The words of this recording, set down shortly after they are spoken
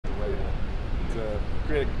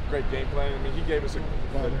create a great game plan. I mean, he gave us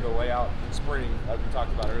the layout in spring, like we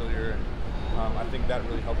talked about earlier, and I think that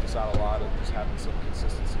really helped us out a lot of just having some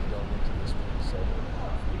consistency going into this week. So,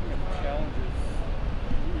 speaking of challenges,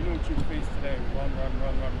 you know what you faced today: run,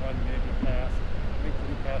 maybe pass. I think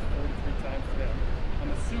Purdue passed 43 times today.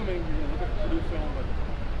 I'm assuming you're going to look at Purdue film, but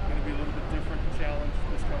going to be a little bit different challenge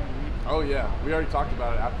this coming week. Oh yeah, we already talked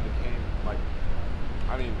about it after the game. Like,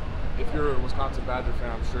 I mean, if you're a Wisconsin Badger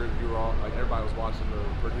fan, I'm sure you were all like everybody was watching the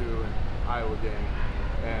Purdue and Iowa game,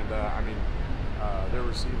 and I mean, their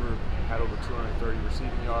receiver had over 230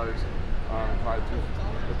 receiving yards. They probably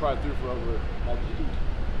threw for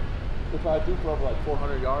over like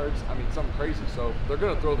 400 yards. I mean, something crazy. So they're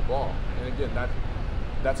going to throw the ball, and again,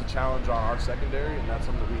 that's a challenge on our secondary, and that's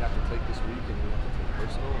something that we have to take this week, and we have to take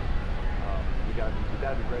personal. And we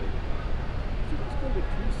gotta be ready. So it's going to be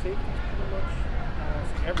 3 safeties pretty much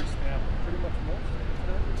every snap, pretty much most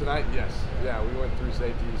tonight. Yes, yeah, we went 3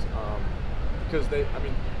 safeties because I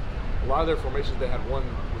mean, a lot of their formations they had one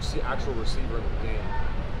actual receiver in the game.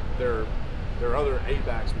 Their other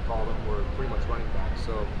A-backs, we call them, were pretty much running backs.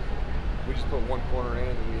 So we just put one corner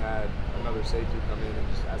in, and we had another safety come in and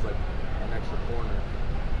just as like an extra corner.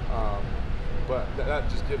 But that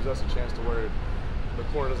just gives us a chance to where the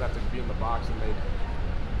corner doesn't have to be in the box and make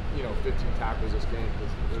 15 tackles this game,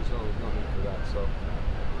 because there's no need for that. So.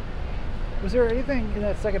 Was there anything in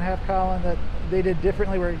that second half, Collin, that they did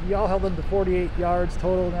differently where y'all held them to 48 yards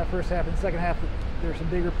total in that first half? In the second half, there were some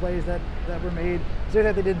bigger plays that were made. Is there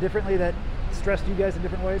that they did differently that stressed you guys in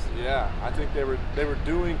different ways? Yeah, I think they were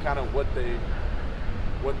doing kind of what their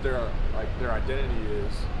identity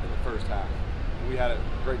is in the first half. We had a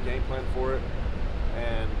great game plan for it,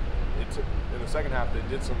 and in the second half they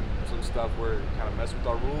did some stuff where it kind of messed with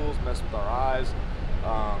our rules, messed with our eyes.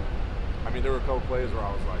 I mean, there were a couple plays where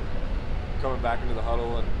I was like coming back into the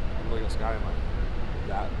huddle and I'm looking at Scotty and I'm like,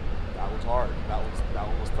 that one's hard. That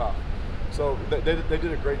one was tough. So they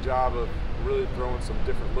did a great job of really throwing some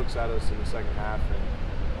different looks at us in the second half, and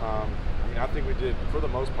I mean, I think we did for the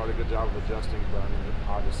most part a good job of adjusting. But I mean,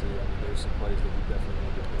 obviously, there's some plays that we definitely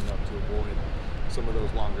need to clean up to avoid some of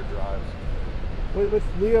those longer drives. With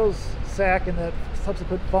Leo's sack and the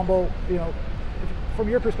subsequent fumble, from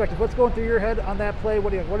your perspective, what's going through your head on that play?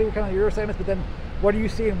 What are kind of your assignments? But then, what are you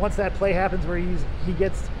seeing once that play happens, where he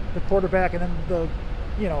gets the quarterback and then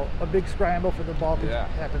a big scramble for the ball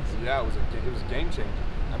happens? Yeah, it was a game changer.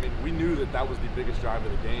 I mean, we knew that was the biggest drive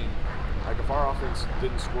of the game. Like, if our offense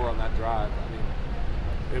didn't score on that drive, I mean,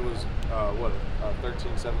 it was a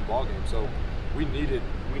 13-7 ball game. So we needed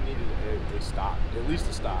a stop, at least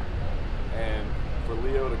a stop. And for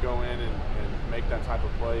Leo to go in and make that type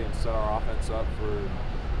of play and set our offense up for,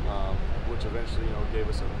 which eventually gave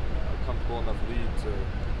us a comfortable enough lead to,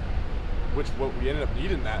 what we ended up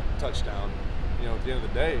needing that touchdown. At the end of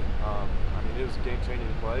the day, I mean, it was a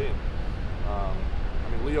game-changing play, and I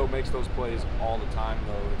mean, Leo makes those plays all the time.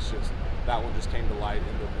 Though it's just that one just came to light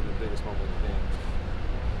in the biggest moment of